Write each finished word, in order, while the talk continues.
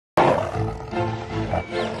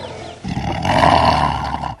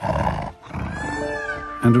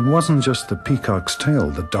And it wasn't just the peacock's tail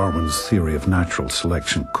that Darwin's theory of natural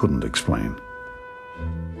selection couldn't explain.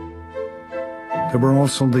 There were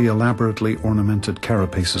also the elaborately ornamented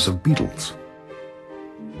carapaces of beetles,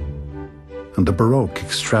 and the Baroque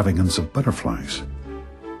extravagance of butterflies,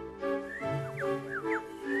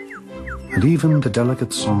 and even the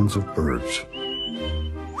delicate songs of birds.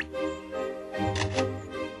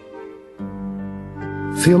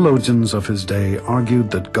 Theologians of his day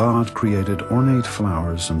argued that God created ornate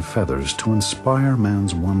flowers and feathers to inspire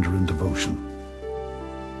man's wonder and devotion.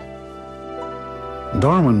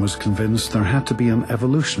 Darwin was convinced there had to be an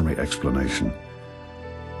evolutionary explanation,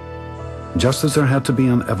 just as there had to be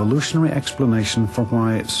an evolutionary explanation for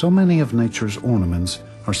why so many of nature's ornaments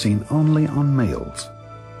are seen only on males.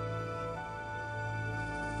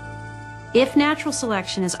 If natural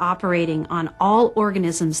selection is operating on all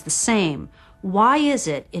organisms the same, why is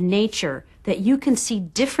it in nature that you can see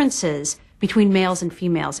differences between males and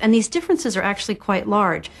females? And these differences are actually quite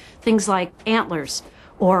large. Things like antlers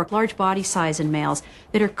or large body size in males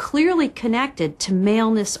that are clearly connected to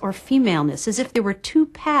maleness or femaleness, as if there were two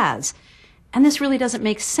paths. And this really doesn't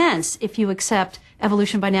make sense if you accept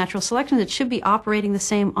evolution by natural selection. It should be operating the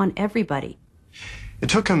same on everybody. It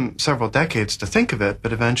took him several decades to think of it,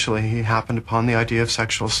 but eventually he happened upon the idea of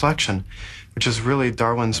sexual selection, which is really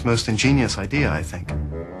Darwin's most ingenious idea, I think.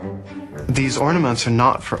 These ornaments are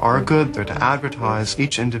not for our good, they're to advertise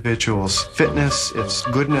each individual's fitness, its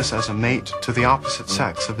goodness as a mate to the opposite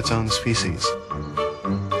sex of its own species.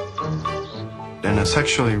 In a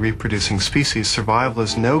sexually reproducing species, survival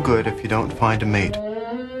is no good if you don't find a mate.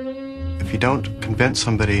 If you don't convince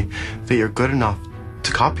somebody that you're good enough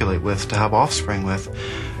to copulate with, to have offspring with,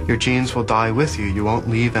 your genes will die with you. You won't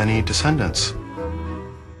leave any descendants.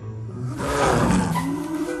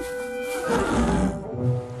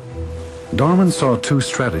 Darwin saw two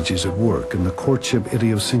strategies at work in the courtship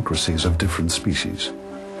idiosyncrasies of different species.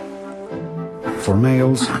 For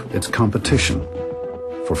males, it's competition.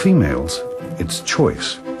 For females, it's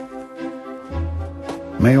choice.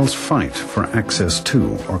 Males fight for access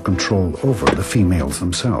to or control over the females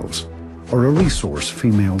themselves, or a resource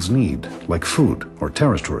females need, like food or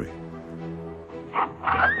territory.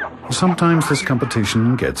 Sometimes this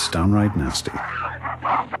competition gets downright nasty.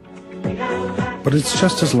 But it's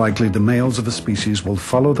just as likely the males of a species will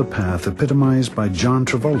follow the path epitomized by John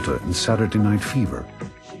Travolta in Saturday Night Fever,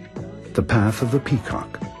 the path of the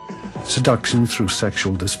peacock, seduction through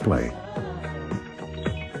sexual display.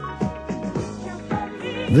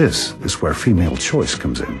 This is where female choice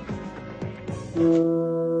comes in.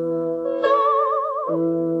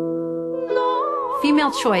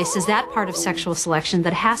 Female choice is that part of sexual selection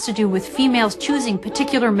that has to do with females choosing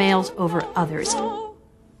particular males over others.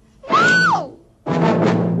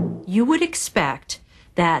 You would expect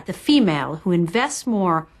that the female who invests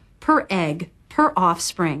more per egg, per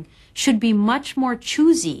offspring, should be much more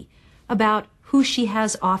choosy about who she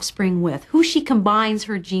has offspring with, who she combines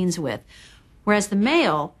her genes with. Whereas the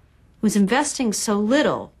male, who's investing so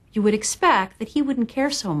little, you would expect that he wouldn't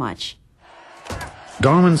care so much.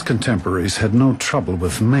 Darwin's contemporaries had no trouble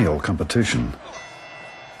with male competition,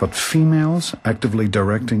 but females actively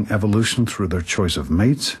directing evolution through their choice of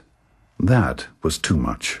mates, that was too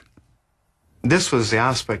much. This was the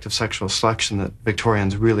aspect of sexual selection that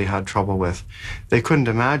Victorians really had trouble with. They couldn't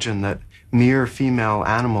imagine that mere female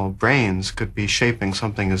animal brains could be shaping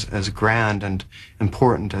something as grand and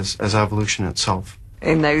important as evolution itself.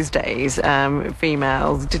 In those days,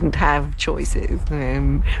 females didn't have choices.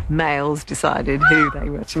 Males decided who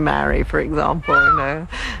they were to marry, for example,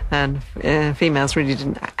 and females really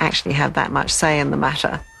didn't actually have that much say in the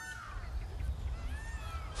matter.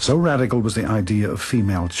 So radical was the idea of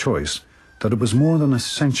female choice that it was more than a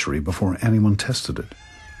century before anyone tested it.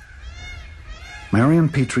 Marion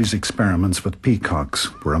Petrie's experiments with peacocks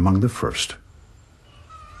were among the first.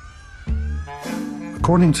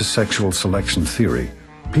 According to sexual selection theory,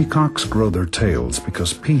 peacocks grow their tails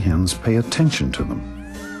because peahens pay attention to them.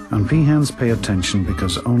 And peahens pay attention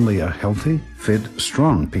because only a healthy, fit,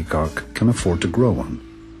 strong peacock can afford to grow one.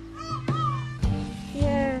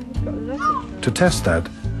 To test that,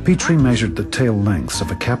 Petrie measured the tail lengths of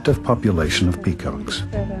a captive population of peacocks.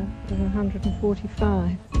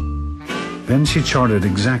 145. Then she charted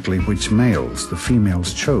exactly which males the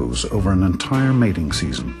females chose over an entire mating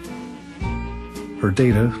season. Her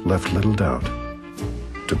data left little doubt.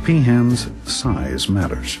 To peahens, size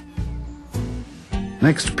matters.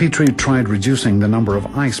 Next, Petrie tried reducing the number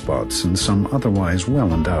of eye spots in some otherwise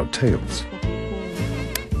well-endowed tails.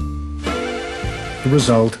 The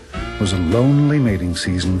result was a lonely mating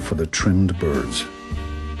season for the trimmed birds.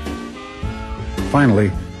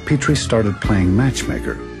 Finally, Petrie started playing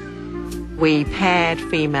matchmaker. We paired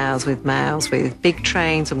females with males with big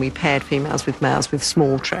trains, and we paired females with males with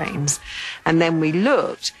small trains. And then we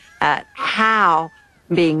looked at how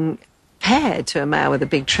being paired to a male with a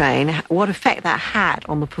big train, what effect that had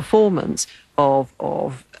on the performance of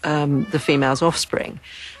the female's offspring.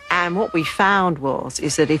 And what we found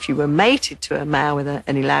is that if you were mated to a male with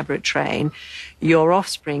an elaborate train, your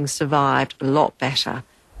offspring survived a lot better.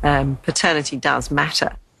 Paternity does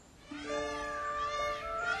matter.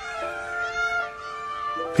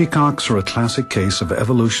 Peacocks are a classic case of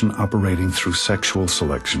evolution operating through sexual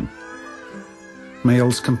selection.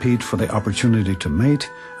 Males compete for the opportunity to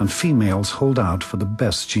mate, and females hold out for the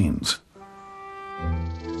best genes.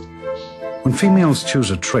 When females choose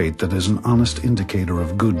a trait that is an honest indicator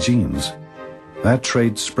of good genes, that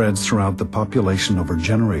trait spreads throughout the population over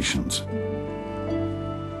generations.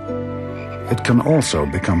 It can also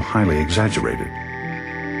become highly exaggerated.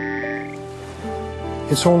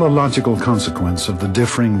 It's all a logical consequence of the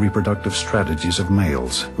differing reproductive strategies of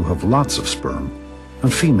males who have lots of sperm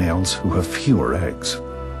and females who have fewer eggs.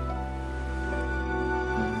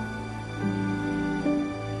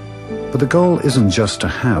 But the goal isn't just to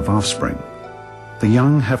have offspring. The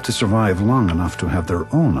young have to survive long enough to have their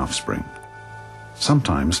own offspring.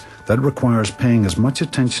 Sometimes that requires paying as much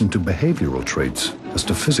attention to behavioral traits as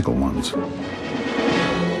to physical ones.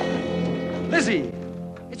 Lizzie,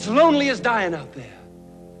 it's lonely as dying out there.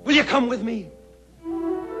 Will you come with me?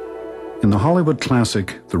 In the Hollywood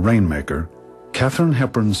classic, The Rainmaker, Katharine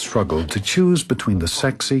Hepburn struggled to choose between the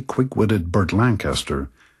sexy, quick-witted Burt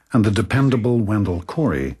Lancaster and the dependable Wendell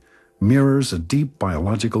Corey mirrors a deep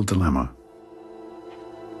biological dilemma.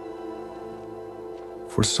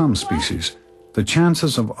 For some species, the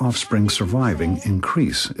chances of offspring surviving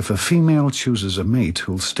increase if a female chooses a mate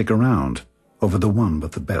who'll stick around over the one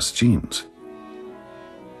with the best genes.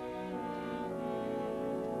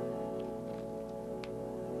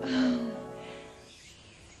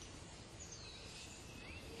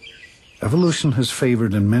 Evolution has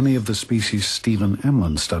favored in many of the species Stephen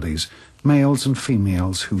EMLEN studies males and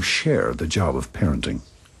females who share the job of parenting.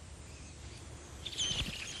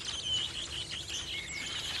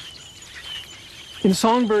 In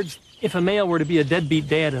songbirds, if a male were to be a deadbeat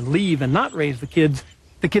dad and leave and not raise the kids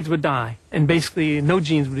would die, and basically no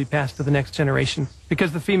genes would be passed to the next generation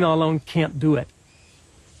because the female alone can't do it.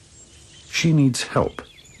 She needs help,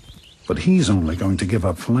 but he's only going to give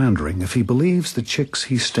up philandering if he believes the chicks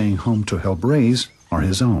he's staying home to help raise are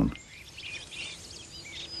his own.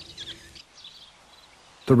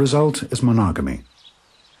 The result is monogamy,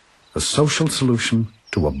 a social solution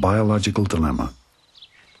to a biological dilemma.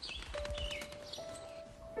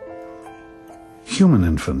 Human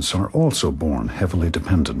infants are also born heavily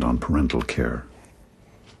dependent on parental care.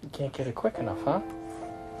 You can't get it quick enough, huh?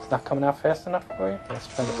 It's not coming out fast enough for you? Let's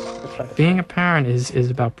try to... Being a parent is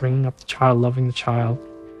about bringing up the child, loving the child,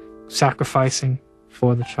 sacrificing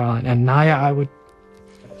for the child. And Naya, I would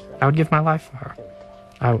give my life for her,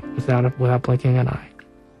 without blinking an eye.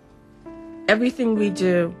 Everything we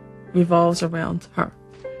do revolves around her.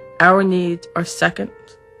 Our needs are second.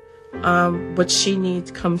 What she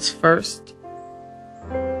needs comes first.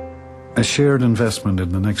 A shared investment in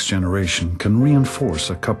the next generation can reinforce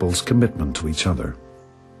a couple's commitment to each other.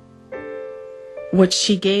 What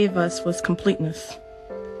she gave us was completeness.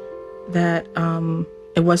 That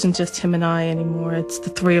it wasn't just him and I anymore. It's the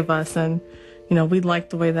three of us, and we like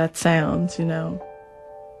the way that sounds.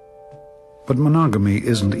 But monogamy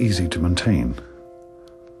isn't easy to maintain.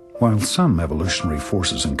 While some evolutionary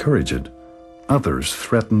forces encourage it, others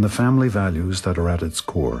threaten the family values that are at its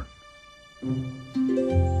core.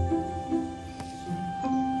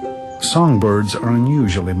 Songbirds are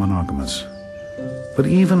unusually monogamous, but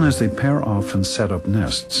even as they pair off and set up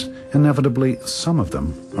nests, inevitably some of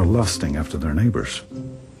them are lusting after their neighbors.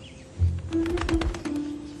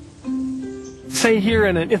 Say here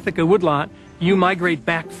in an Ithaca woodlot, you migrate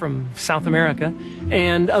back from South America,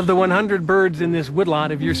 and of the 100 birds in this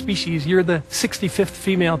woodlot of your species, you're the 65th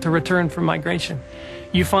female to return from migration.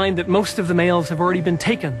 You find that most of the males have already been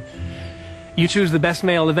taken. You choose the best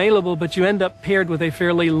male available, but you end up paired with a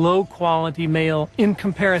fairly low-quality male in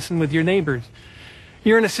comparison with your neighbors.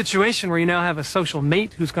 You're in a situation where you now have a social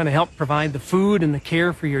mate who's going to help provide the food and the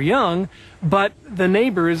care for your young, but the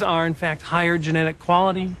neighbors are in fact higher genetic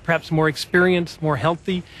quality, perhaps more experienced, more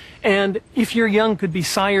healthy, and if your young could be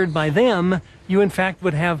sired by them, you in fact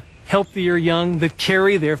would have healthier young that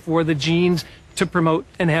carry, therefore, the genes to promote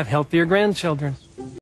and have healthier grandchildren.